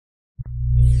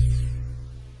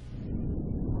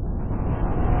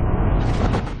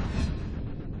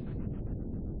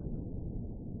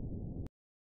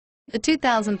The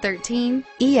 2013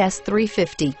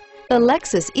 ES350. The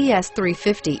Lexus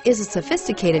ES350 is a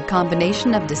sophisticated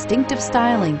combination of distinctive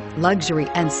styling, luxury,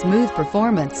 and smooth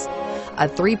performance. A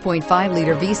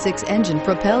 3.5-liter V6 engine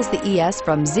propels the ES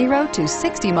from 0 to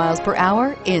 60 miles per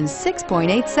hour in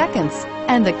 6.8 seconds.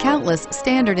 And the countless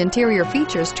standard interior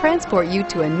features transport you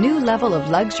to a new level of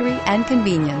luxury and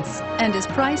convenience, and is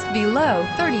priced below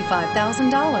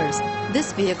 $35,000.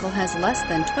 This vehicle has less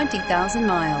than 20,000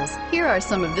 miles. Here are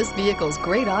some of this vehicle's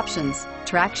great options: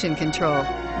 traction control,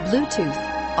 Bluetooth,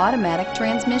 automatic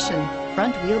transmission,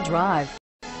 front-wheel drive,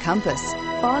 compass,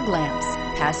 fog lamps,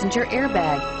 passenger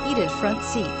airbag, heated front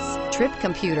seats, trip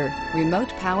computer, remote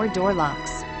power door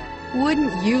locks.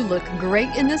 Wouldn't you look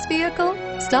great in this vehicle?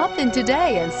 Stop in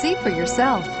today and see for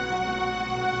yourself.